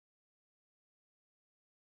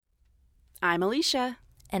I'm Alicia.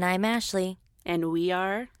 And I'm Ashley. And we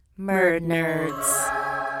are Murd Nerds.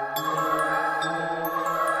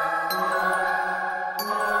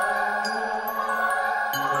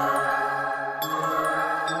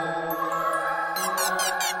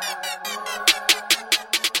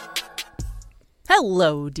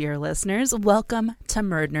 Hello, dear listeners. Welcome to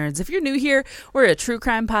Murd Nerds. If you're new here, we're a true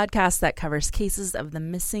crime podcast that covers cases of the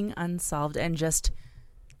missing, unsolved, and just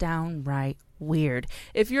downright weird.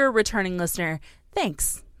 If you're a returning listener,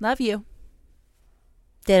 thanks. Love you.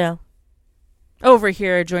 Ditto. Over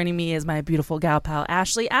here joining me is my beautiful gal pal,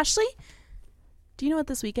 Ashley. Ashley, do you know what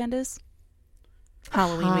this weekend is?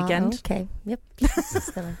 Halloween weekend. Okay. Yep.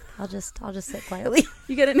 I'll just sit quietly.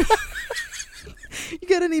 You got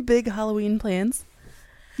any big Halloween plans?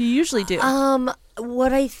 You usually do.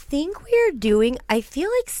 What I think we're doing, I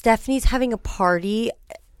feel like Stephanie's having a party.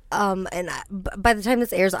 By the time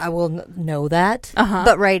this airs, I will know that.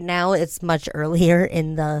 But right now, it's much earlier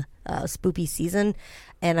in the spoopy season,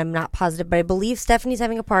 and I'm not positive. But I believe Stephanie's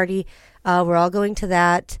having a party. We're all going to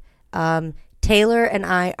that. Taylor and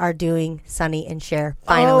I are doing Sunny and Cher.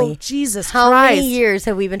 Finally. Oh, Jesus How Christ. many years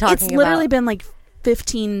have we been talking about? It's literally been like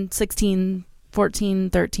 15, 16, 14,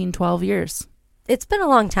 13, 12 years. It's been a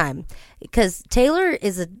long time because Taylor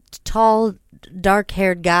is a tall,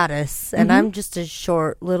 dark-haired goddess, and I'm just a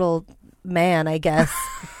short little man, I guess.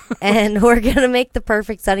 And we're going to make the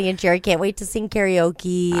perfect Sunny and Cher. I can't wait to sing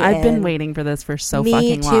karaoke. I've been waiting for this for so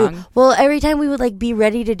fucking too. long. Well, every time we would be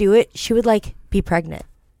ready to do it, she would be pregnant.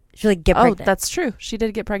 She would get pregnant. Oh, that's true. She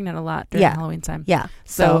did get pregnant a lot during Halloween time. Yeah.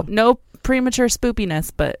 So no premature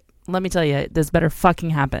spoopiness, but let me tell you, this better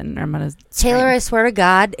fucking happen or I'm going to Taylor, I swear to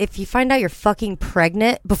God, if you find out you're fucking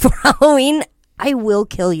pregnant before Halloween, I will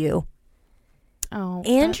kill you. Oh.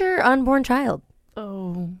 And your unborn child.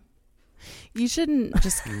 Oh. You shouldn't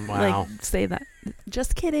just say that.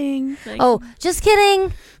 Just kidding. Just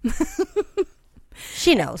kidding.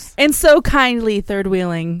 She knows. And so kindly third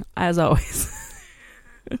wheeling, as always.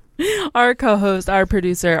 Our co-host, our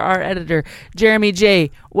producer, our editor, Jeremy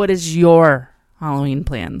J. What is your Halloween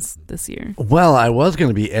plans this year? Well, I was going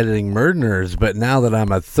to be editing Murd Nerds, but now that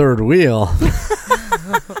I'm a third wheel.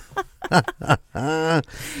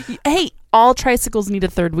 Hey, all tricycles need a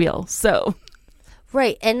third wheel, so.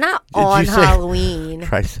 Right, and not on Halloween.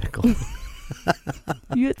 Tricycle.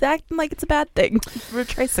 You acting like it's a bad thing for a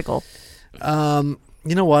tricycle.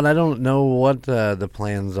 You know what? I don't know what the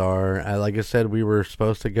plans are. Like I said, we were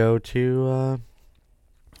supposed to go to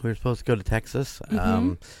Texas.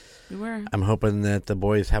 We were. I'm hoping that the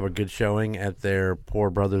boys have a good showing at their Poor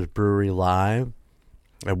Brothers Brewery Live.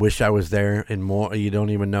 I wish I was there and more. You don't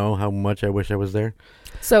even know how much I wish I was there.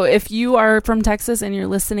 So if you are from Texas and you're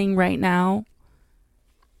listening right now,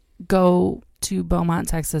 go to Beaumont,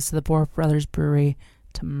 Texas to the Poor Brothers Brewery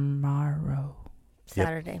tomorrow.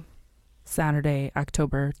 Saturday,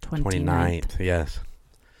 October 29th. Yes.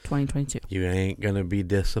 2022. You ain't going to be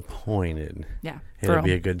disappointed. Yeah. It'll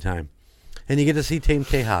be a good time. And you get to see Team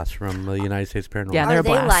Tejas from the United States Paranormal. Yeah, they're Are they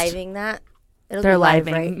blast. living that? They're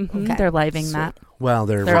living. Right? Mm-hmm. Okay. They're living Sweet. that. Well,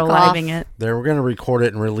 they're living it. We're going to record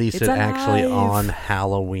it and release It's it alive. actually on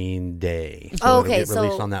Halloween Day. So it'll get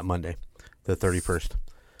released on that Monday, the 31st.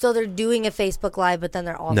 So they're doing a Facebook Live, but then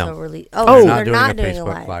they're also releasing. They're not doing a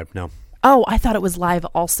Facebook Live. No. Oh, I thought it was live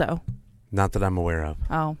also. Not that I'm aware of.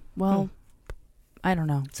 Oh, well, I don't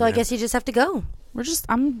know. So I guess you just have to go.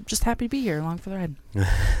 I'm just happy to be here along for the ride.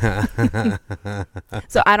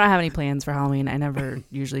 So I don't have any plans for Halloween. I never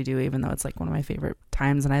usually do, even though it's like one of my favorite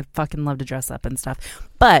times and I fucking love to dress up and stuff.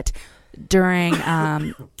 But during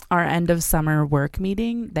our end of summer work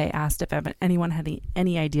meeting, they asked if anyone had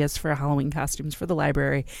any ideas for Halloween costumes for the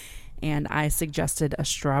library. And I suggested a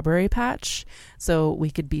strawberry patch so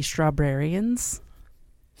we could be strawberrians.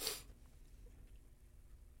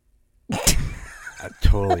 I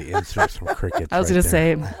totally insert some crickets. I was going to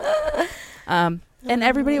say, and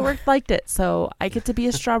everybody at work liked it, so I get to be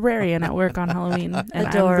a strawberrian at work on Halloween, and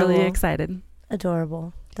Adorable. I'm really excited.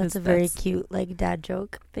 Adorable. That's a very cute, dad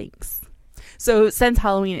joke. Thanks. So since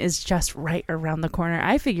Halloween is just right around the corner,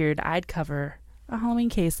 I figured I'd cover a Halloween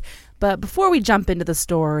case. But before we jump into the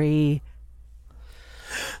story,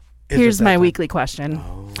 here's my weekly question.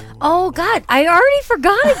 Oh, God. I already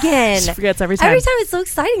forgot again. She forgets every time. Every time it's so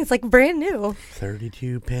exciting. It's like brand new.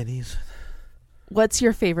 32 pennies. What's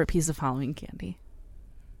your favorite piece of Halloween candy?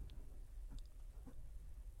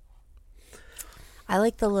 I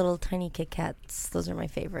like the little tiny Kit Kats. Those are my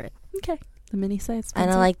favorite. Okay. The mini size.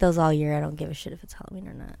 And I like those all year. I don't give a shit if it's Halloween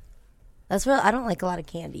or not. That's real. I don't like a lot of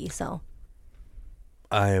candy, so.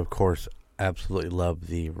 I, of course, absolutely love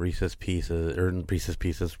the Reese's Pieces,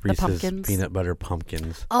 Reese's pumpkins. peanut butter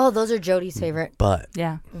pumpkins. Oh, those are Jody's favorite. But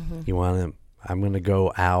Yeah. you want to? I'm going to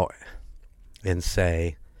go out and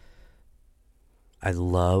say I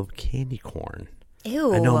love candy corn.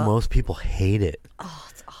 Ew. I know most people hate it. Oh,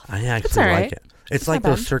 it's awful. I actually It's all right. like it. It's like not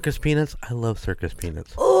those bad. circus peanuts. I love circus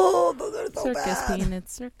peanuts. Oh, those are so Circus bad.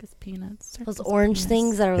 peanuts, circus peanuts. Those Circus orange peanuts.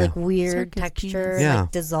 things that are like Yeah. weird Circus texture, peanuts. Yeah.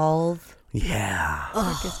 like dissolve. Yeah.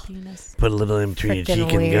 Circus peanuts. Put a little in between your Frickin'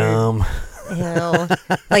 cheek and weird. gum.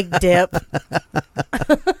 Like dip. Do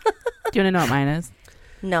you want to know what mine is?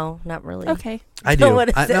 No, not really. Okay. I do. What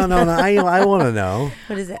is it? No. I want to know.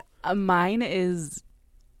 What is it? Mine is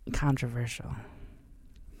controversial.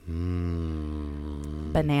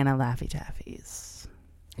 Banana Laffy Taffies.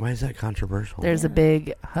 Why is that controversial? There's a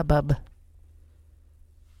big hubbub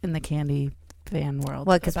in the candy fan world.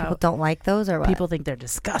 What? Because about- people don't like those, or what? people think they're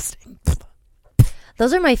disgusting.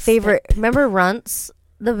 Those are my favorite. Remember Runts?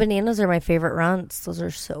 The bananas are my favorite Runts. Those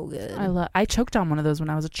are so good. I choked on one of those when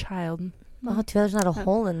I was a child. Oh, too bad there's not a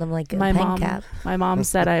hole in them like a pen cap. My mom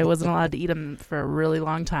said I wasn't allowed to eat them for a really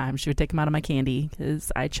long time. She would take them out of my candy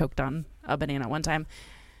because I choked on a banana one time.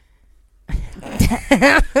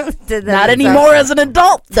 Not anymore as an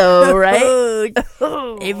adult, though, right?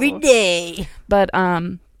 Every day. But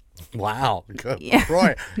Wow. Good. Yeah.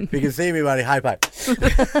 Roy, if you can see me, buddy, high five.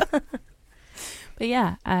 But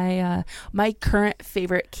yeah, I my current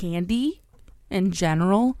favorite candy in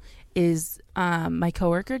general is my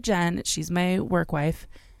coworker Jen. She's my work wife.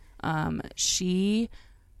 She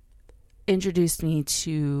introduced me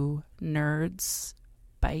to Nerds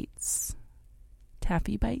Bites,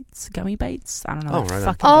 Taffy Bites, Gummy Bites. I don't know. Oh, they're right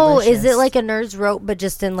on. fucking Oh, is delicious. it like a Nerds rope, but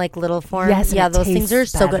just in like little form? Yes, and yeah, it those things are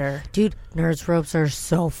tastes so better. good, dude. Nerds ropes are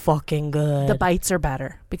so fucking good. The bites are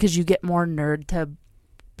better because you get more nerd to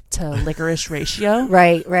licorice ratio.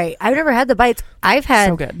 Right. I've never had the bites. I've had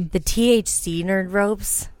So good. the THC Nerd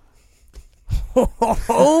ropes.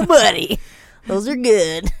 Oh, buddy, those are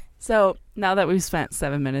good. So now that we've spent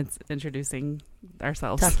 7 minutes introducing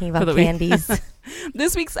ourselves, Talking for about the week, candies.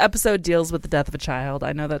 this week's episode deals with the death of a child.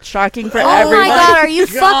 I know that's shocking for Oh everybody. my god, are you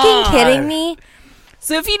God. fucking kidding me?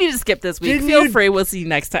 So if you need to skip this week, Didn't feel you- free. We'll see you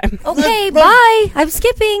next time. Okay, bye. I'm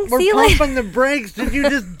skipping. We're See you later. pumping the brakes. Did you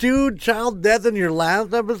just do child death in your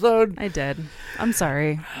last episode? I did. I'm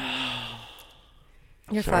sorry.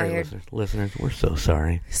 You're Sorry, fired. listeners, we're so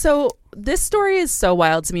sorry. So this story is so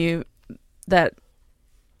wild to me that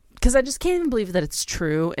because I just can't even believe that it's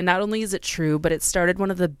true. And not only is it true, but it started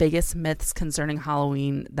one of the biggest myths concerning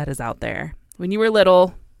Halloween that is out there. When you were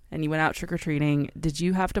little and you went out trick-or-treating, did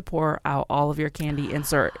you have to pour out all of your candy and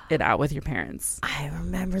sort it out with your parents? I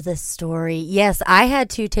remember this story. Yes, I had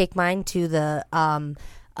to take mine to the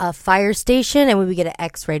fire station, and we would get an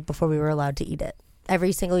X-rayed before we were allowed to eat it.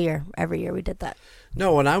 Every single year. Every year we did that.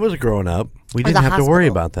 No, when I was growing up, we Or didn't the have to worry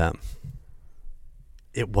hospital. about that.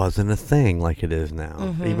 It wasn't a thing like it is now.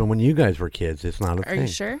 Mm-hmm. Even when you guys were kids, it's not a Are thing. you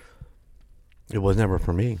sure? It was never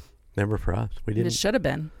for me. Never for us. We It didn't. should have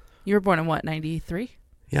been. You were born in what, 93?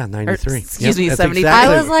 Yeah, 93. excuse me, that's 75. I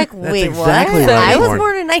exactly- was like, that's wait, exactly what? when I was born.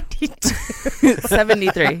 born in 92.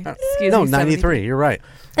 73. Excuse No, me. 93. You're right.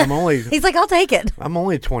 I'm only He's like, I'll take it.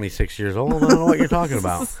 26 years old. I don't know what you're talking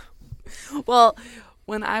about. Well,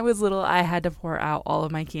 when I was little, I had to pour out all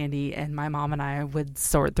of my candy, and my mom and I would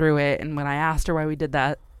sort through it. And when I asked her why we did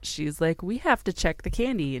that, she's like, we have to check the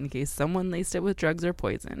candy in case someone laced it with drugs or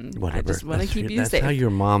poison. Whatever. I just want to keep you That's safe. how your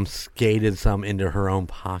mom skated some into her own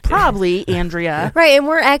pocket. Probably, Andrea. Right, and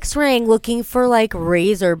we're X-raying looking for like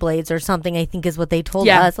razor blades or something, I think is what they told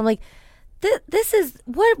Yeah. us. I'm like, this is,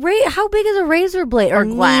 how big is a razor blade? Or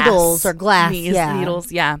glass. needles or glass.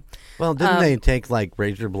 Needles, yeah. Well, didn't they take like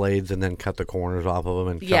razor blades and then cut the corners off of them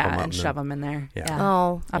and shove them Yeah, up and shove them in there. Yeah. Yeah.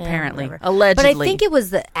 Oh, yeah, Apparently. whatever. Allegedly. But I think it was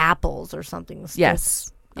the apples or something.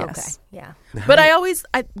 Yes. Okay. Yes. Yeah. But I always...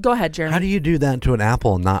 go ahead, Jeremy. How do you do that to an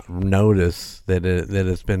apple and not notice that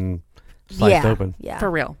it's been sliced yeah. open? Yeah. For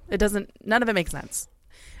real. It doesn't... None of it makes sense.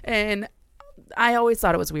 And I always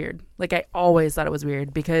thought it was weird. Like, I always thought it was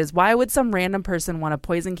weird because why would some random person want to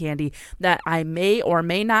poison candy that I may or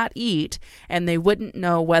may not eat and they wouldn't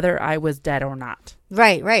know whether I was dead or not?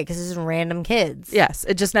 Right. Because it's random kids. Yes,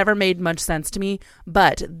 it just never made much sense to me.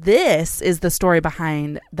 But this is the story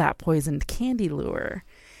behind that poisoned candy lure.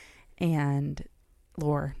 And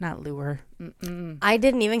lure, not lure. Mm-mm. I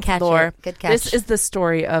didn't even catch Lore. it. Good catch. This is the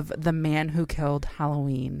story of the man who killed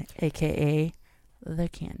Halloween, a.k.a. the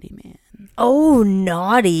Candyman. Oh,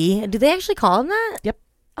 naughty. Do they actually call him that? Yep.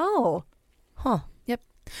 Oh. Huh.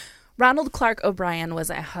 Ronald Clark O'Brien was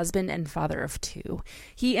a husband and father of 2.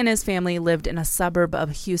 He and his family lived in a suburb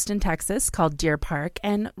of Houston, Texas called Deer Park,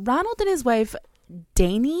 and Ronald and his wife,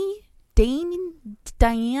 Diane,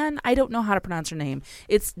 I don't know how to pronounce her name.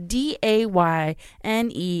 It's Daynene.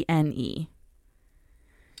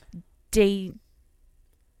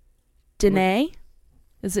 Danae?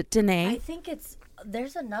 Is it Danae? I think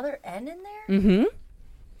there's another N in there? Mm-hmm.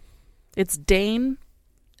 It's Dane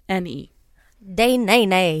N-E.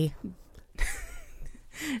 Daynene.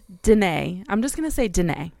 Danae. I'm just going to say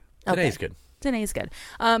Danae. Today's good. Danae's good.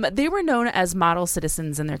 They were known as model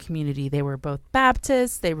citizens in their community. They were both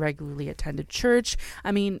Baptists. They regularly attended church.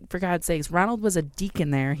 I mean, for God's sakes, Ronald was a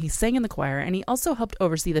deacon there. He sang in the choir, and he also helped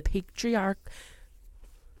oversee the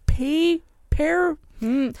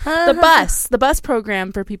the bus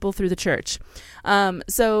program for people through the church.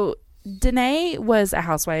 So Danae was a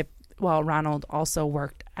housewife, while Ronald also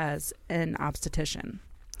worked as an obstetrician.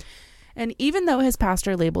 And even though his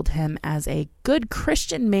pastor labeled him as a good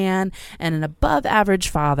Christian man and an above-average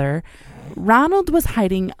father, Ronald was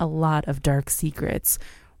hiding a lot of dark secrets.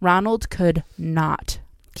 Ronald could not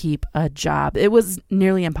keep a job. It was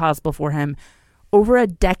nearly impossible for him. Over a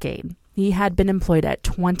decade, he had been employed at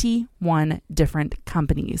 21 different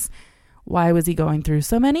companies. Why was he going through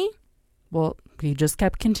so many? Well, he just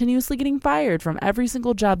kept continuously getting fired from every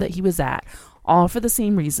single job that he was at, all for the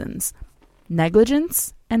same reasons: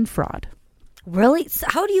 negligence and fraud. Really?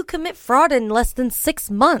 How do you commit fraud in less than 6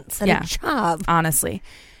 months at a job? Honestly.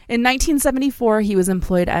 In 1974, he was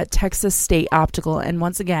employed at Texas State Optical, and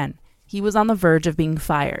once again, he was on the verge of being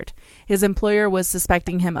fired. His employer was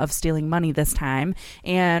suspecting him of stealing money this time,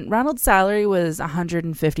 and Ronald's salary was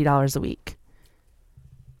 $150 a week.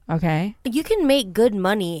 Okay? You can make good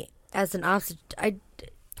money as an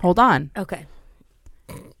Hold on. Okay.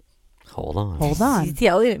 Hold on. He's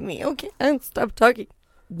yelling at me. Okay, stop talking.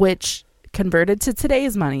 Which, converted to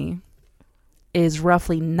today's money, is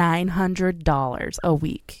roughly $900 a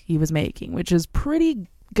week he was making, which is pretty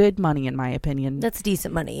good money in my opinion. That's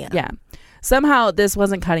decent money, yeah. Yeah. Somehow this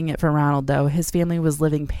wasn't cutting it for Ronald, though. His family was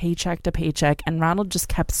living paycheck to paycheck, and Ronald just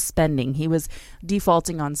kept spending. He was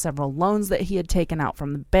defaulting on several loans that he had taken out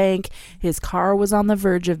from the bank. His car was on the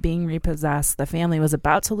verge of being repossessed. The family was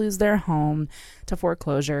about to lose their home to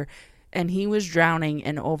foreclosure, and he was drowning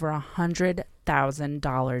in over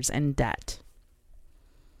 $100,000 in debt.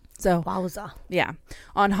 So, wowza. Yeah.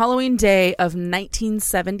 On Halloween Day of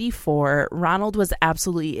 1974, Ronald was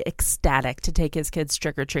absolutely ecstatic to take his kids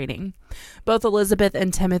trick-or-treating. Both Elizabeth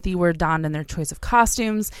and Timothy were donned in their choice of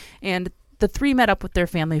costumes, and the 3 met up with their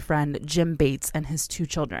family friend, Jim Bates, and his 2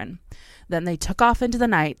 children. Then they took off into the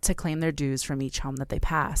night to claim their dues from each home that they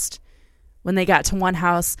passed. When they got to one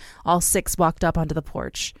house, all 6 walked up onto the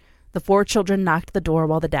porch. The 4 children knocked the door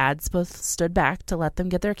while the dads both stood back to let them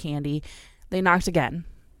get their candy. They knocked again.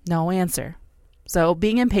 No answer. So,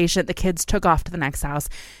 being impatient, the kids took off to the next house,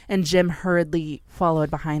 and Jim hurriedly followed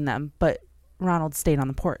behind them, but Ronald stayed on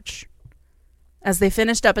the porch. As they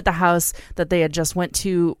finished up at the house that they had just went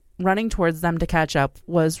to, running towards them to catch up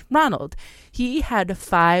was Ronald. He had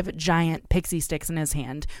 5 giant pixie sticks in his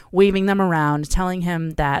hand, waving them around, telling him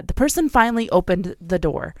that the person finally opened the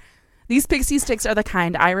door. These pixie sticks are the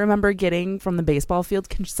kind I remember getting from the baseball field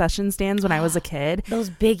concession stands when I was a kid. Those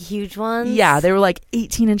big, huge ones? Yeah, they were like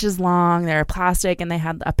 18 inches long. They were plastic, and they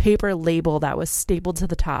had a paper label that was stapled to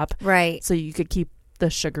the top. Right. So you could keep the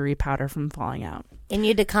sugary powder from falling out. And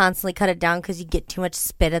you had to constantly cut it down because you get too much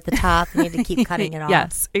spit at the top and you had to keep cutting it off.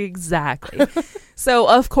 Yes, exactly. So,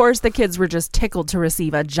 of course, the kids were just tickled to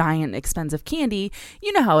receive a giant, expensive candy.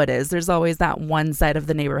 You know how it is. There's always that one side of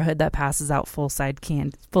the neighborhood that passes out full-size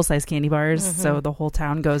candy bars. Mm-hmm. So the whole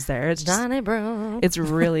town goes there. It's just, Johnny Bro. It's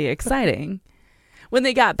really exciting. When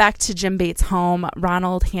they got back to Jim Bates' home,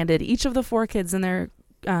 Ronald handed each of the 4 kids in their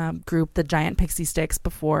group the giant pixie sticks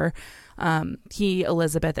before he,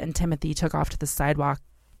 Elizabeth, and Timothy took off to the sidewalk,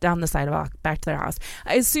 down the sidewalk, back to their house.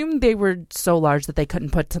 I assume they were so large that they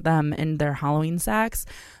couldn't put them in their Halloween sacks,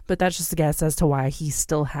 but that's just a guess as to why he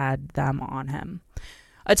still had them on him.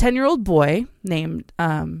 A 10-year-old boy named,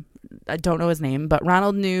 I don't know his name, but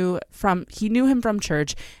Ronald knew him from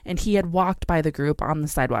church, and he had walked by the group on the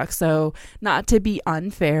sidewalk. So, not to be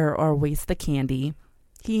unfair or waste the candy,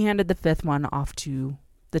 he handed the 5th one off to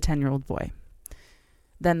the 10-year-old boy.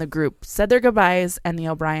 Then the group said their goodbyes, and the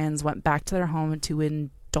O'Briens went back to their home to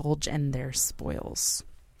indulge in their spoils.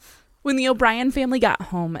 When the O'Brien family got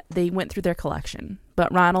home, they went through their collection,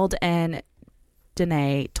 but Ronald and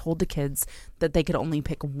Danae told the kids that they could only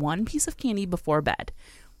pick one piece of candy before bed.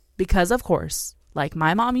 Because, of course, like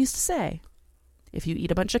my mom used to say, if you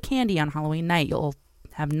eat a bunch of candy on Halloween night, you'll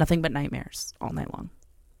have nothing but nightmares all night long.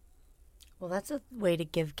 Well, that's a way to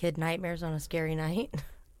give kid nightmares on a scary night.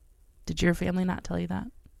 Did your family not tell you that?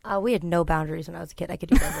 We had no boundaries when I was a kid. I could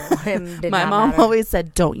do whatever. My mom always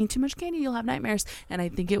said, don't eat too much candy, you'll have nightmares. And I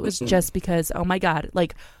think it was just because, oh my God,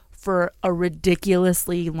 like for a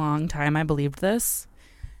ridiculously long time I believed this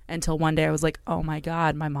until one day I was like, oh my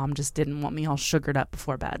God, my mom just didn't want me all sugared up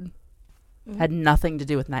before bed. Had nothing to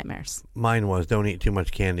do with nightmares. Mine was, don't eat too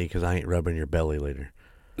much candy because I ain't rubbing your belly later.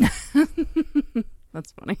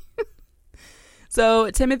 That's funny. So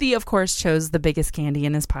Timothy, of course, chose the biggest candy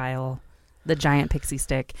in his pile, the giant pixie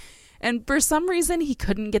stick. And for some reason, he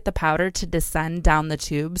couldn't get the powder to descend down the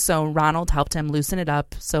tube, so Ronald helped him loosen it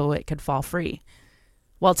up so it could fall free.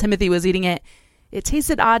 While Timothy was eating it, it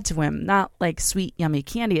tasted odd to him, not like sweet, yummy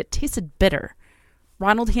candy. It tasted bitter.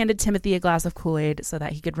 Ronald handed Timothy a glass of Kool-Aid so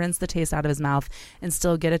that he could rinse the taste out of his mouth and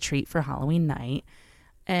still get a treat for Halloween night.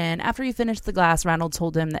 And after he finished the glass, Ronald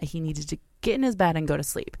told him that he needed to get in his bed and go to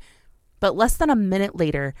sleep. But less than a minute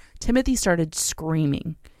later, Timothy started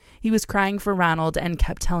screaming. He was crying for Ronald and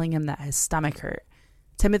kept telling him that his stomach hurt.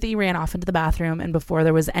 Timothy ran off into the bathroom, and before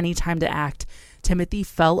there was any time to act, Timothy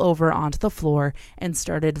fell over onto the floor and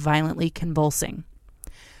started violently convulsing.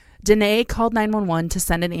 Danae called 911 to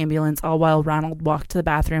send an ambulance, all while Ronald walked to the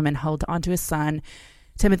bathroom and held onto his son.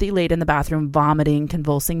 Timothy laid in the bathroom, vomiting,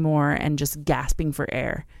 convulsing more, and just gasping for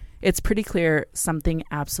air. It's pretty clear something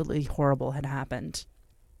absolutely horrible had happened.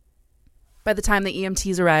 By the time the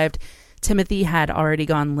EMTs arrived, Timothy had already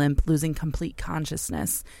gone limp, losing complete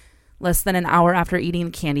consciousness. Less than an hour after eating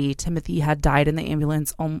the candy, Timothy had died in the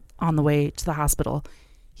ambulance on the way to the hospital.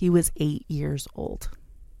 He was 8 years old.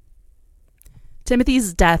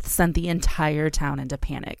 Timothy's death sent the entire town into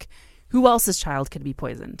panic. Who else's child could be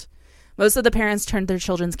poisoned? Most of the parents turned their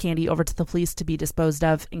children's candy over to the police to be disposed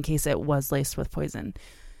of in case it was laced with poison.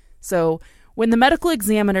 So, when the medical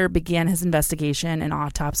examiner began his investigation and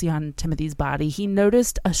autopsy on Timothy's body, he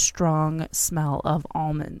noticed a strong smell of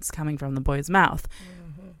almonds coming from the boy's mouth.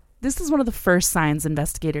 This is one of the first signs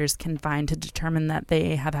investigators can find to determine that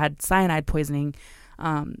they have had cyanide poisoning,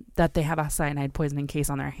 that they have a cyanide poisoning case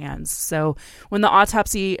on their hands. So when the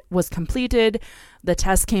autopsy was completed, the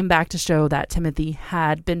test came back to show that Timothy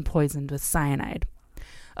had been poisoned with cyanide.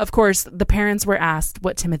 Of course, the parents were asked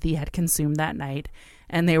what Timothy had consumed that night,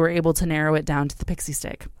 and they were able to narrow it down to the pixie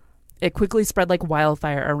stick. It quickly spread like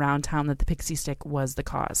wildfire around town that the pixie stick was the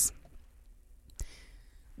cause.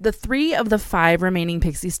 The 3 of the 5 remaining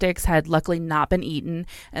pixie sticks had luckily not been eaten,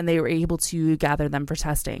 and they were able to gather them for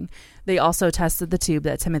testing. They also tested the tube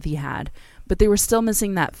that Timothy had, but they were still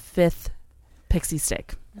missing that 5th pixie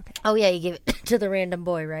stick. Okay. Oh, yeah, you gave it to the random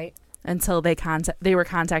boy, right? Until they were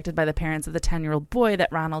contacted by the parents of the 10-year-old boy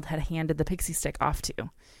that Ronald had handed the pixie stick off to.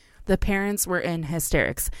 The parents were in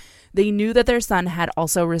hysterics. They knew that their son had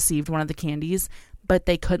also received one of the candies, but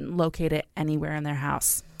they couldn't locate it anywhere in their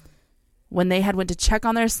house. When they had went to check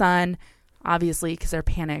on their son, obviously because they're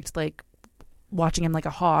panicked, like watching him like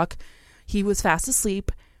a hawk, he was fast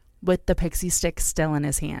asleep with the pixie stick still in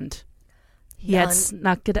his hand. He had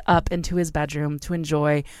snuck it up into his bedroom to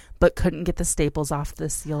enjoy, but couldn't get the staples off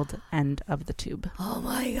the sealed end of the tube. Oh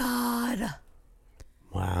my God.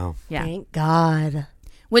 Wow. Yeah. Thank God.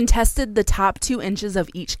 When tested, the top 2 inches of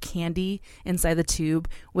each candy inside the tube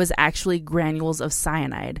was actually granules of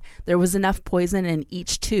cyanide. There was enough poison in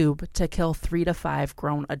each tube to kill 3 to 5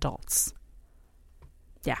 grown adults.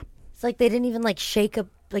 Yeah. It's like they didn't even shake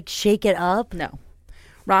it up. No.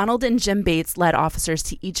 Ronald and Jim Bates led officers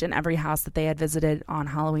to each and every house that they had visited on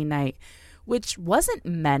Halloween night, which wasn't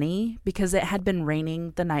many because it had been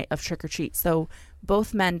raining the night of trick or treat. So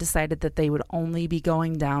both men decided that they would only be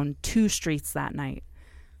going down 2 streets that night.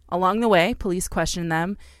 Along the way, police questioned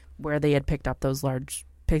them where they had picked up those large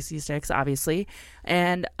pixie sticks, obviously.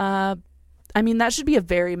 And, that should be a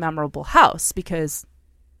very memorable house because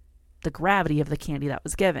the gravity of the candy that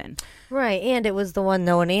was given. Right, and it was the one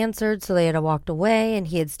no one answered, so they had walked away, and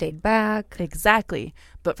he had stayed back. Exactly.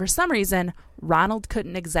 But for some reason, Ronald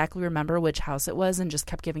couldn't exactly remember which house it was and just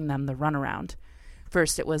kept giving them the runaround.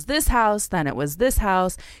 First it was this house, then it was this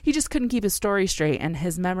house. He just couldn't keep his story straight, and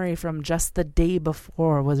his memory from just the day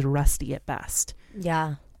before was rusty at best.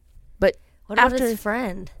 Yeah. But what about his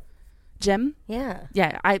friend? Jim? Yeah.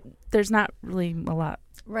 Yeah, there's not really a lot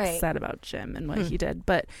said about Jim and what he did.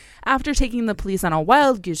 But after taking the police on a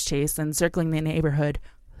wild goose chase and circling the neighborhood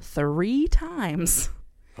 3 times...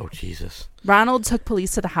 Oh, Jesus. Ronald took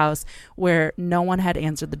police to the house where no one had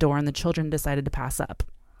answered the door, and the children decided to pass up.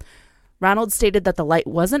 Ronald stated that the light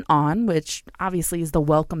wasn't on, which obviously is the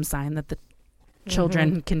welcome sign that the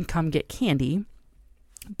children can come get candy.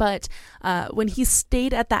 But when he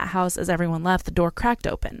stayed at that house as everyone left, the door cracked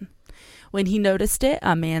open. When he noticed it,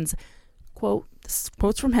 a man's quote, this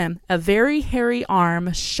quote's from him, a very hairy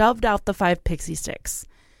arm shoved out the 5 pixie sticks.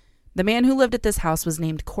 The man who lived at this house was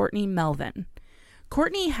named Courtney Melvin.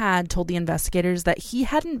 Courtney had told the investigators that he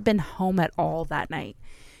hadn't been home at all that night.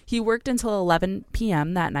 He worked until 11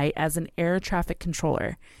 p.m. that night as an air traffic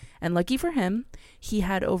controller. And lucky for him, he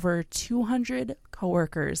had over 200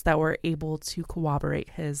 coworkers that were able to corroborate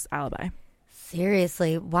his alibi.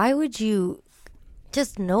 Seriously, why would you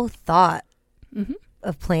just no thought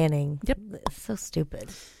of planning? Yep. It's so stupid.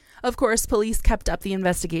 Of course, police kept up the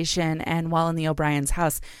investigation, and while in the O'Brien's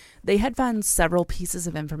house, they had found several pieces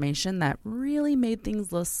of information that really made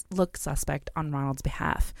things look suspect on Ronald's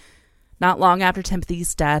behalf. Not long after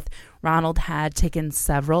Timothy's death, Ronald had taken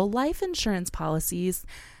several life insurance policies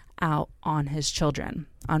out on his children,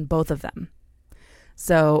 on both of them.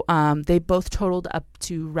 So they both totaled up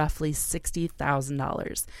to roughly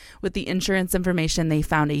 $60,000. With the insurance information, they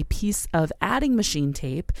found a piece of adding machine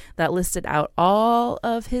tape that listed out all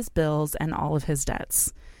of his bills and all of his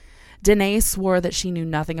debts. Danae swore that she knew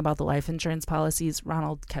nothing about the life insurance policies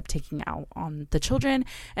Ronald kept taking out on the children.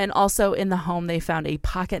 And also in the home, they found a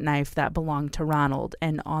pocket knife that belonged to Ronald.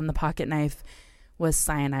 And on the pocket knife was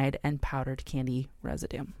cyanide and powdered candy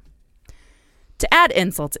residue. To add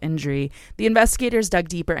insult to injury, the investigators dug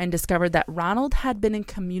deeper and discovered that Ronald had been in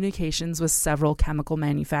communications with several chemical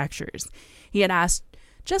manufacturers. He had asked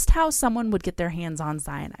just how someone would get their hands on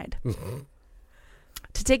cyanide.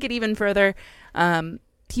 To take it even further,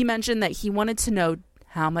 he mentioned that he wanted to know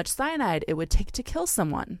how much cyanide it would take to kill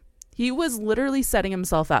someone. He was literally setting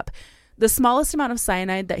himself up. The smallest amount of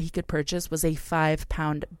cyanide that he could purchase was a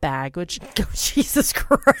 5-pound bag, which... Oh, Jesus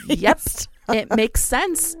Christ. Yep. It makes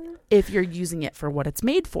sense if you're using it for what it's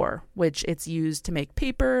made for, which it's used to make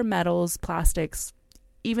paper, metals, plastics.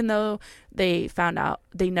 Even though they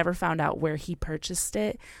never found out where he purchased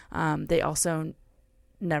it, they also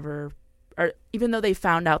never... Or even though they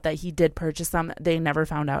found out that he did purchase them, they never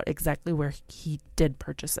found out exactly where he did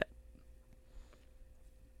purchase it.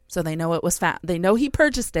 So they know it was they know he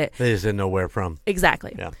purchased it. They just didn't know where from.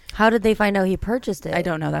 Exactly. Yeah. How did they find out he purchased it? I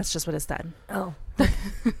don't know. That's just what it said. Oh.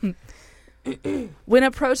 When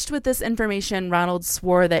approached with this information, Ronald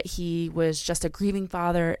swore that he was just a grieving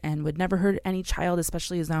father and would never hurt any child,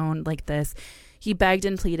 especially his own, like this. He begged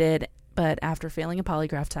and pleaded, but after failing a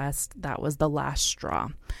polygraph test, that was the last straw.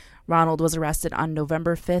 Ronald was arrested on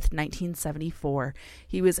November 5th, 1974.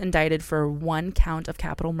 He was indicted for 1 count of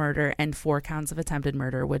capital murder and 4 counts of attempted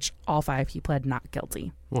murder, which all 5 he pled not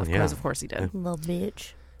guilty. Well, Of course he did. Little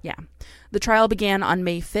bitch. Yeah. The trial began on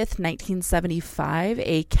May 5th, 1975.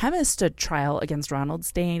 A chemist stood trial against Ronald,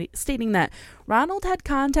 stating that Ronald had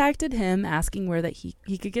contacted him asking where that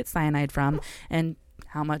he could get cyanide from and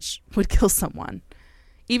how much would kill someone.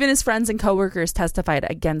 Even his friends and coworkers testified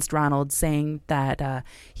against Ronald, saying that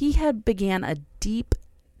he had began a deep,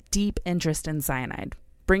 deep interest in cyanide,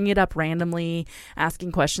 bringing it up randomly,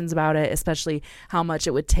 asking questions about it, especially how much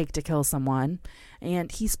it would take to kill someone. And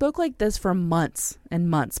he spoke like this for months and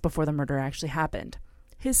months before the murder actually happened.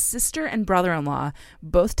 His sister and brother-in-law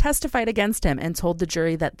both testified against him and told the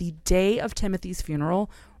jury that the day of Timothy's funeral,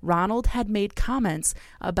 Ronald had made comments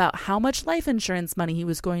about how much life insurance money he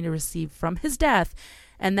was going to receive from his death,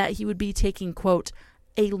 and that he would be taking, quote,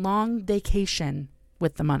 a long vacation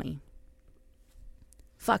with the money.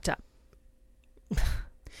 Fucked up.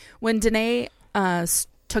 When Danae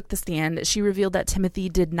took the stand, she revealed that Timothy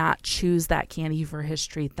did not choose that candy for his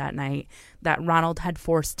treat that night, that Ronald had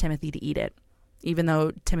forced Timothy to eat it, even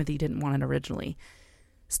though Timothy didn't want it originally.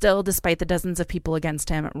 Still, despite the dozens of people against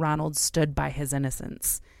him, Ronald stood by his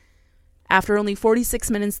innocence. After only 46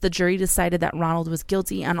 minutes, the jury decided that Ronald was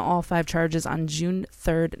guilty on all 5 charges on June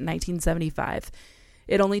 3rd, 1975.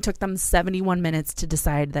 It only took them 71 minutes to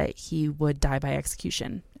decide that he would die by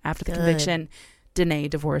execution. After the conviction, Danae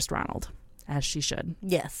divorced Ronald, as she should.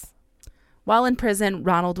 Yes. While in prison,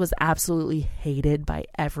 Ronald was absolutely hated by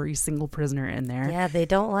every single prisoner in there. Yeah, they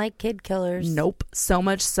don't like kid killers. Nope. So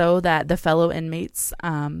much so that the fellow inmates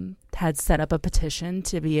had set up a petition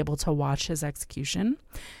to be able to watch his execution.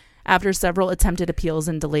 After several attempted appeals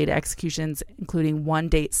and delayed executions, including one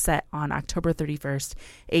date set on October 31st,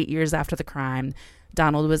 8 years after the crime,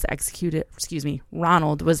 Ronald was executed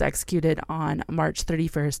on March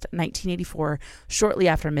 31st, 1984, shortly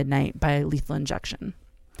after midnight by lethal injection.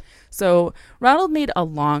 So Ronald made a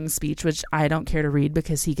long speech, which I don't care to read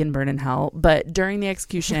because he can burn in hell. But during the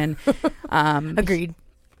execution, Agreed.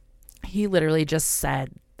 He literally just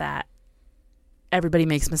said that everybody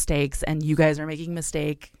makes mistakes and you guys are making a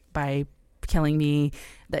mistake by killing me,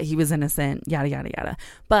 that he was innocent, yada, yada, yada.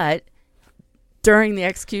 But During the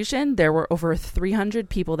execution, there were over 300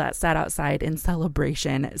 people that sat outside in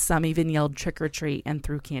celebration. Some even yelled trick or treat and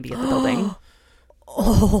threw candy at the building.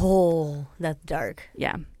 Oh, that's dark.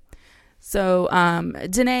 Yeah. So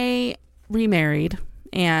Danae remarried,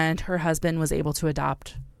 and her husband was able to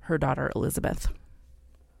adopt her daughter, Elizabeth.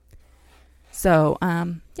 So,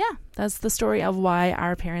 yeah, that's the story of why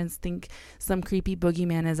our parents think some creepy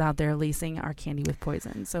boogeyman is out there lacing our candy with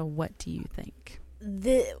poison. So what do you think?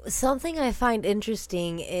 Something I find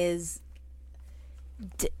interesting is,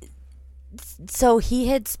 so he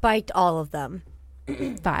had spiked all of them.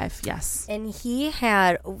 5, yes. And he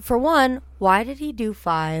had, for one, why did he do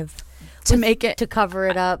 5? To make it... To cover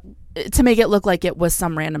it up? To make it look like it was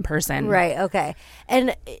some random person. Right, okay.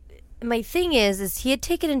 And my thing is he had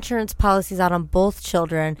taken insurance policies out on both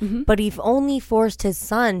children, but he only forced his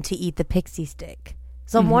son to eat the pixie stick.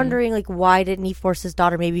 So I'm wondering, like, why didn't he force his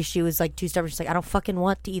daughter? Maybe she was, like, too stubborn. She's like, I don't fucking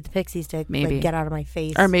want to eat the pixie stick. Maybe. Like, get out of my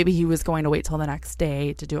face. Or maybe he was going to wait till the next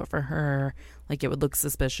day to do it for her. Like, it would look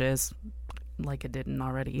suspicious, like it didn't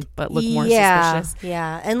already, but look more suspicious.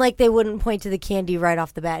 Yeah, and, like, they wouldn't point to the candy right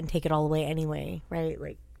off the bat and take it all away anyway, right?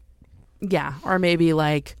 Like, yeah, or maybe,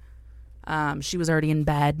 like, she was already in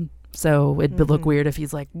bed. So it'd look weird if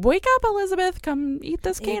he's like, wake up, Elizabeth, come eat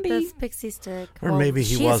this candy. Eat this pixie stick. Or maybe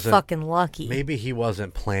he wasn't. She's fucking lucky. Maybe he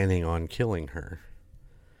wasn't planning on killing her.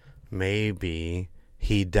 Maybe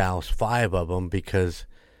he doused 5 of them because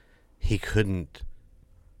he didn't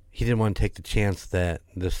want to take the chance that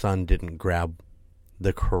the son didn't grab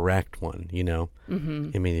the correct one, you know?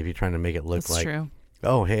 Mm-hmm. I mean, if you're trying to make it look like, true.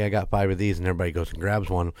 Oh, hey, I got 5 of these, and everybody goes and grabs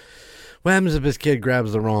one. What happens if this kid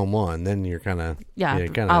grabs the wrong one? Then you're kind of... Yeah,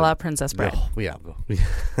 a la Princess Bride. Oh, yeah.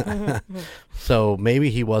 So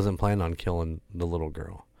maybe he wasn't planning on killing the little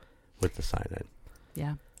girl with the cyanide.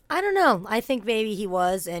 Yeah. I don't know. I think maybe he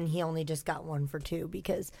was, and he only just got 1 for 2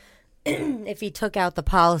 because if he took out the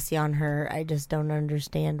policy on her, I just don't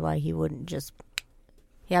understand why he wouldn't just...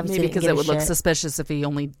 Maybe because it would look suspicious if he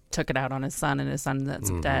only took it out on his son and his son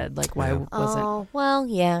that's dead. Like, why was it? Oh, well,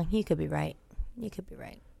 yeah, you could be right. You could be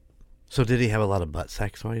right. So did he have a lot of butt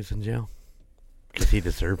sex while he was in jail? Because he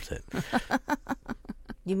deserves it.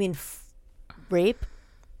 You mean rape?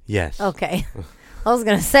 Yes. Okay. I was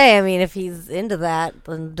going to say, I mean, if he's into that,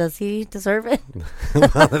 then does he deserve it?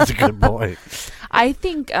 Well, that's a good point. I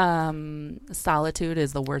think solitude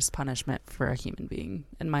is the worst punishment for a human being,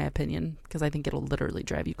 in my opinion, because I think it'll literally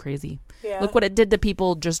drive you crazy. Yeah. Look what it did to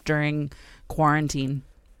people just during quarantine.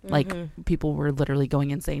 Like, people were literally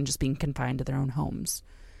going insane just being confined to their own homes.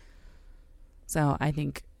 So I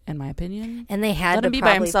think, in my opinion, and they had let to him be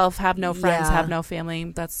by himself, have no friends, have no family.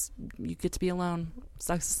 You get to be alone.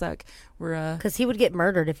 Sucks to suck. Because he would get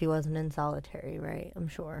murdered if he wasn't in solitary, right? I'm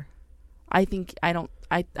sure. I don't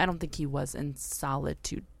think he was in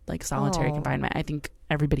solitude, like solitary confinement. I think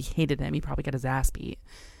everybody hated him. He probably got his ass beat.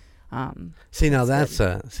 That's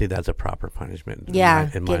a proper punishment. Yeah,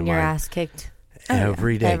 in my getting your mind. ass kicked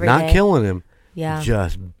every day, every not day. killing him. Yeah,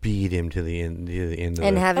 just beat him to the end of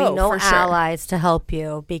and it. having no allies to help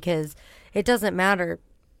you, because it doesn't matter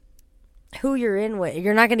who you're in with.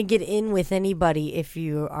 You're not going to get in with anybody if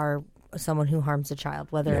you are someone who harms a child,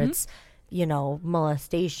 whether it's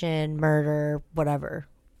molestation, murder, whatever.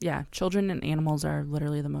 Yeah, children and animals are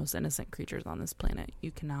literally the most innocent creatures on this planet.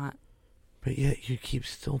 You cannot. But yet you keep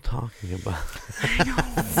still talking about it. I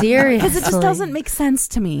know. Seriously. Because it just doesn't make sense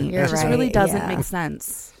to me. You're it just right, really doesn't yeah. make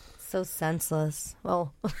sense. So senseless.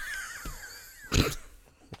 Well, it's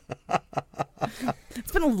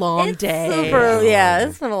been a long day.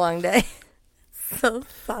 It's been a long day. So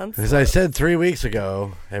senseless. As I said 3 weeks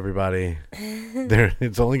ago, everybody,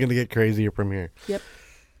 it's only going to get crazier from here. Yep.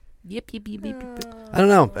 I don't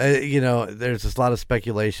know. There's just a lot of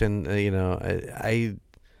speculation. I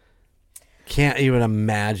can't even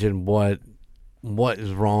imagine what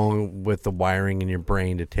is wrong with the wiring in your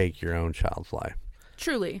brain to take your own child's life.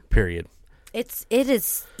 Truly. Period. It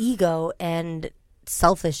is ego and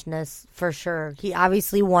selfishness for sure. He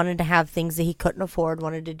obviously wanted to have things that he couldn't afford,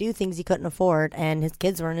 wanted to do things he couldn't afford, and his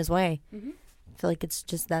kids were in his way. Mm-hmm. I feel like it's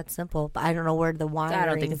just that simple. But I don't know where the wiring. I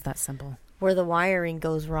don't think it's that simple. Where the wiring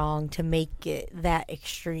goes wrong to make it that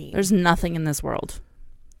extreme. There's nothing in this world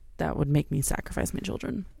that would make me sacrifice my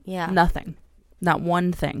children. Yeah. Nothing. Not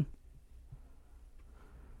one thing.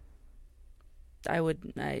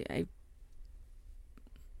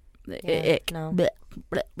 No.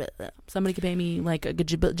 Somebody could pay me like a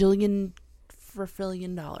gajillion for $1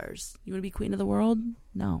 billion. You want to be queen of the world?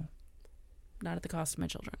 No. Not at the cost of my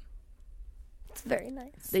children. It's very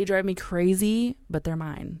nice. They drive me crazy, but they're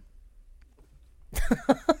mine.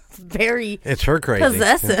 Very It's her crazy.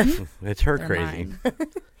 possessive. It's her They're crazy.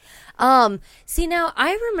 mine. See, now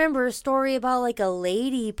I remember a story about like a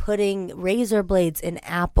lady putting razor blades in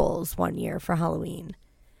apples one year for Halloween.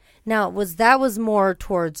 Now, that was more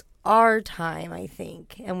towards our time, I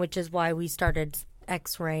think, and which is why we started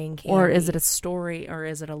X-raying candy. Or is it a story, or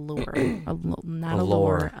is it a lure? Not A a lure.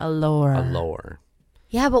 lure. A lure. A lore.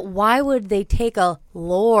 Yeah, but why would they take a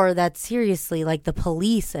lore that seriously, like the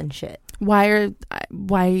police and shit? Why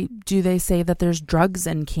do they say that there's drugs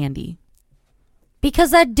in candy?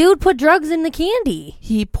 Because that dude put drugs in the candy.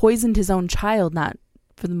 He poisoned his own child, not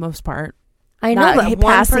for the most part. I know, Not but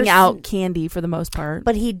one passing person, out candy for the most part.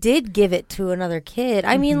 But he did give it to another kid.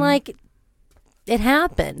 I mean, like, it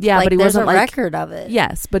happened. Yeah, like, but he there's wasn't, a like- record of it.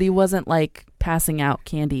 Yes, but he wasn't like passing out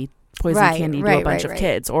candy, poison Right, candy to right, a bunch right, of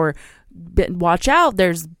kids. Or watch out,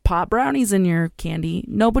 there's pop brownies in your candy.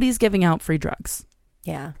 Nobody's giving out free drugs.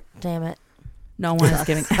 Yeah, damn it. No one is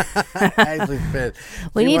giving. Actually fit.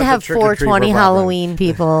 We She need to wants a have trick or treat 420 for Bob Halloween,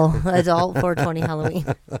 people. Adult 420 Halloween.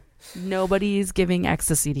 Nobody's giving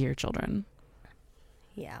ecstasy to your children.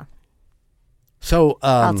 Yeah, So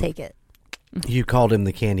I'll take it. you called him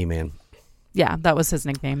the Candyman. Yeah, that was his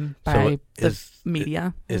nickname by So the is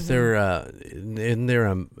media. Is there isn't there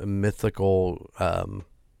a mythical Yeah,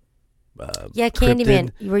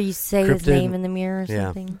 Candyman, cryptid? where you say his Cryptid. name in the mirror or Yeah.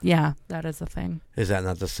 something. Yeah, that is a thing. Is that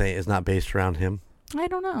not the same? It's not based around him. I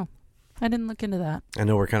don't know. I didn't look into that. I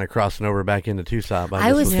know we're kind of crossing over back into Tucson. But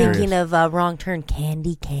I was curious. thinking of Wrong Turn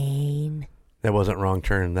Candy Cane. That wasn't Wrong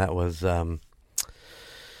Turn. That was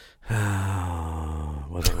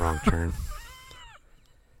wasn't Wrong Turn.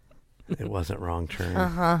 It wasn't Wrong Turn.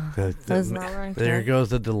 That's not Wrong There Turn. goes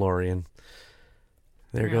the DeLorean.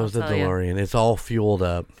 There Yeah, goes the I'll tell ya. DeLorean. It's all fueled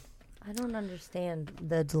up. I don't understand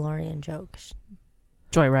the DeLorean joke.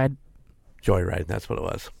 Joyride Joyride. That's what it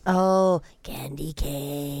was. Oh, Candy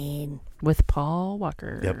Cane. with Paul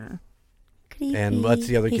Walker. Yep. Creepy. And what's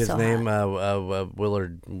the other He's kid's so name? hot.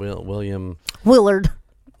 William Willard.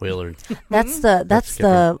 Willard. That's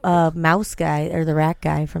the mouse guy or the rat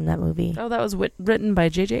guy from that movie. Oh, that was written by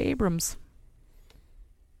J.J. Abrams.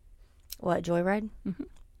 What, Joyride? Mhm.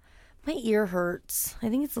 My ear hurts. I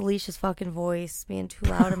think it's Alicia's fucking voice being too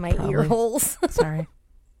loud in my Probably. ear holes. Sorry.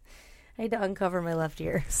 I had to uncover my left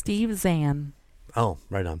ear. Steve Zahn. Oh,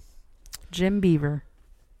 right on. Jim Beaver.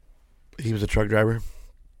 He was a truck driver.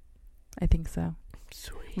 I think so.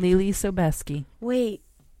 Sweet. Lily Sobeski. Wait,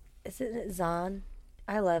 isn't it Zahn?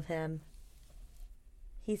 I love him.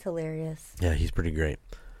 He's hilarious. Yeah, he's pretty great.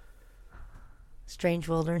 Strange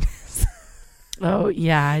Wilderness. Oh,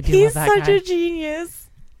 yeah, I do He's love that such guy. a genius.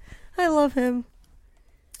 I love him.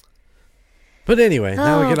 But anyway,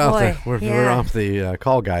 now we Oh, get off boy. we're Yeah. off the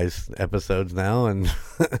Call Guys episodes now, and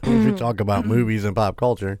we talk about movies and pop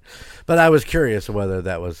culture. But I was curious whether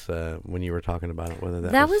that was when you were talking about it, whether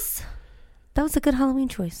that was That was a good Halloween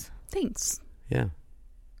choice. Thanks. yeah.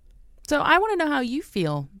 So I want to know how you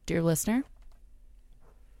feel, dear listener.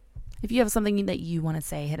 If you have something that you want to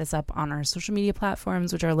say, hit us up on our social media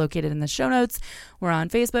platforms, which are located in the show notes. We're on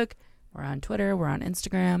Facebook, we're on Twitter, we're on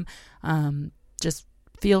Instagram. Just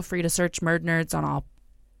feel free to search Murd Nerds on all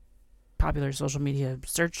popular social media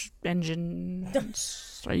search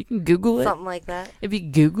engines. Or you can Google it. Something like that. If you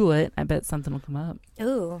Google it, I bet something will come up.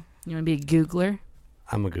 Ooh. You want to be a Googler?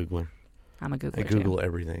 I'm a Googler. I'm a Googler. I too. Google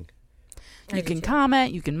everything. You can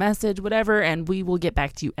comment, you can message, whatever, and we will get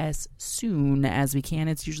back to you as soon as we can.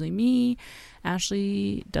 It's usually me.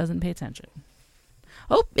 Ashley doesn't pay attention.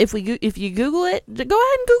 Oh, if you Google it, go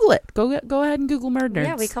ahead and Google it. Go ahead and Google Murd Nerds.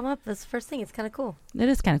 Yeah, we come up. That's the first thing. It's kind of cool. It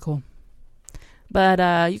is kind of cool.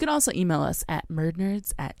 But you can also email us at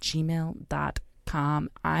murdnerds@gmail.com.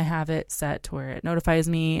 I have it set to where it notifies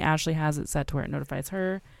me. Ashley has it set to where it notifies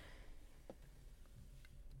her.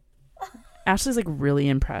 Ashley's like really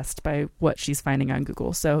impressed by what she's finding on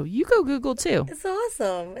Google. So you go Google too. It's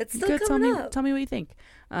awesome. It's still Go coming up. Tell me what you think.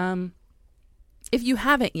 If you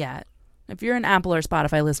haven't yet, if you're an Apple or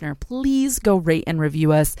Spotify listener, please go rate and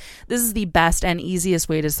review us. This is the best and easiest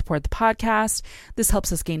way to support the podcast. This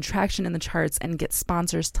helps us gain traction in the charts and get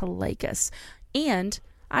sponsors to like us. And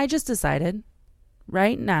I just decided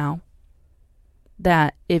right now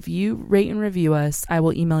that if you rate and review us, I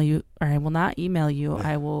will email you, or I will not email you,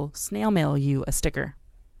 I will snail mail you a sticker.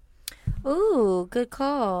 Ooh, good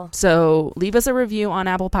call. So leave us a review on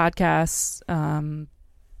Apple Podcasts,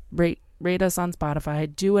 rate us on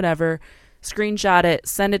Spotify, do whatever, screenshot it,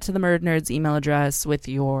 send it to the Murd Nerds email address with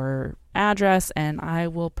your address, and I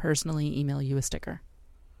will personally email you a sticker.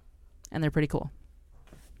 And they're pretty cool.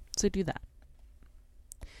 So do that.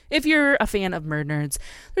 If you're a fan of Murd Nerds,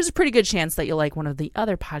 there's a pretty good chance that you'll like one of the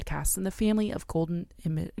other podcasts in the family of Golden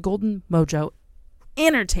Mojo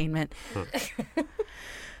Entertainment.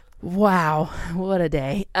 Wow, what a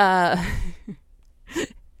day. And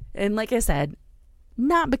like I said,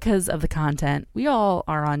 not because of the content. We all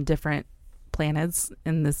are on different planets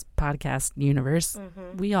in this podcast universe.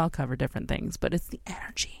 We all cover different things, but it's the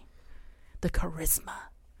energy, the charisma.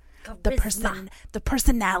 The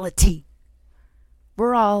personality.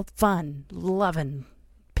 We're all fun, loving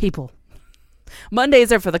people.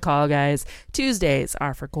 Mondays are for the Call Guys. Tuesdays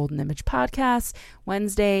are for Golden Image Podcast.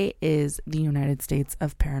 Wednesday is the United States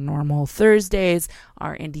of Paranormal. Thursdays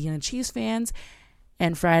are Indiana Chiefs fans.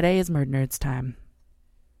 And Friday is Murd Nerds time.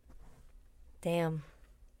 Damn.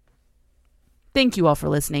 Thank you all for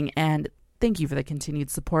listening, and thank you for the continued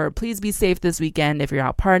support. Please be safe this weekend if you're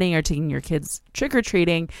out partying or taking your kids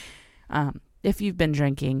trick-or-treating. If you've been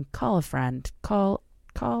drinking, call a friend. Call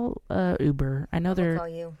Uber. I know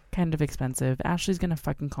they're kind of expensive. Ashley's going to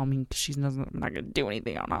fucking call me because she's not going to do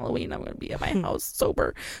anything on Halloween. I'm going to be at my house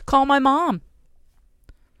sober. Call my mom.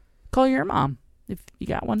 Call your mom if you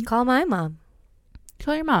got one. Call my mom.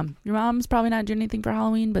 Call your mom. Your mom's probably not doing anything for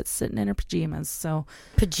Halloween but sitting in her pajamas. So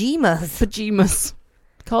Pajamas.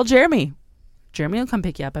 Call Jeremy. Jeremy will come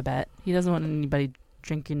pick you up, I bet. He doesn't want anybody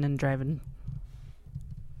drinking and driving.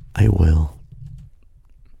 I will.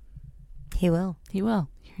 He will. He will.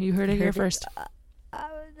 You heard it here first. I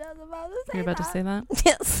was just about to say You're about to say that?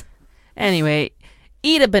 Yes. Anyway,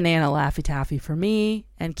 eat a banana Laffy Taffy for me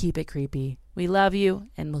and keep it creepy. We love you,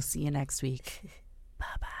 and we'll see you next week.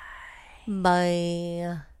 Bye-bye.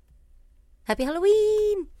 Bye. Happy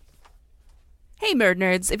Halloween. Hey, Murd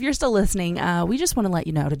Nerds. If you're still listening, we just want to let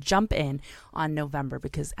you know to jump in on November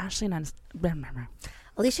because Ashley and I...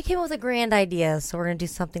 Alicia came up with a grand idea, so we're going to do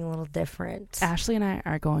something a little different. Ashley and I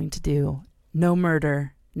are going to do No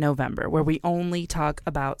Murder November, where we only talk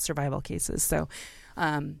about survival cases. So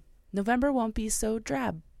November won't be so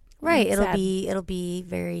drab. Right. It'll be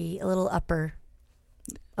a little upper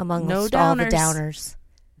among all the downers.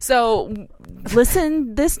 So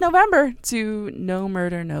listen this November to No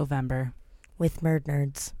Murder November. With Murd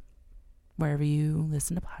Nerds. Wherever you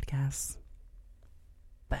listen to podcasts.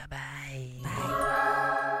 Bye-bye. Bye.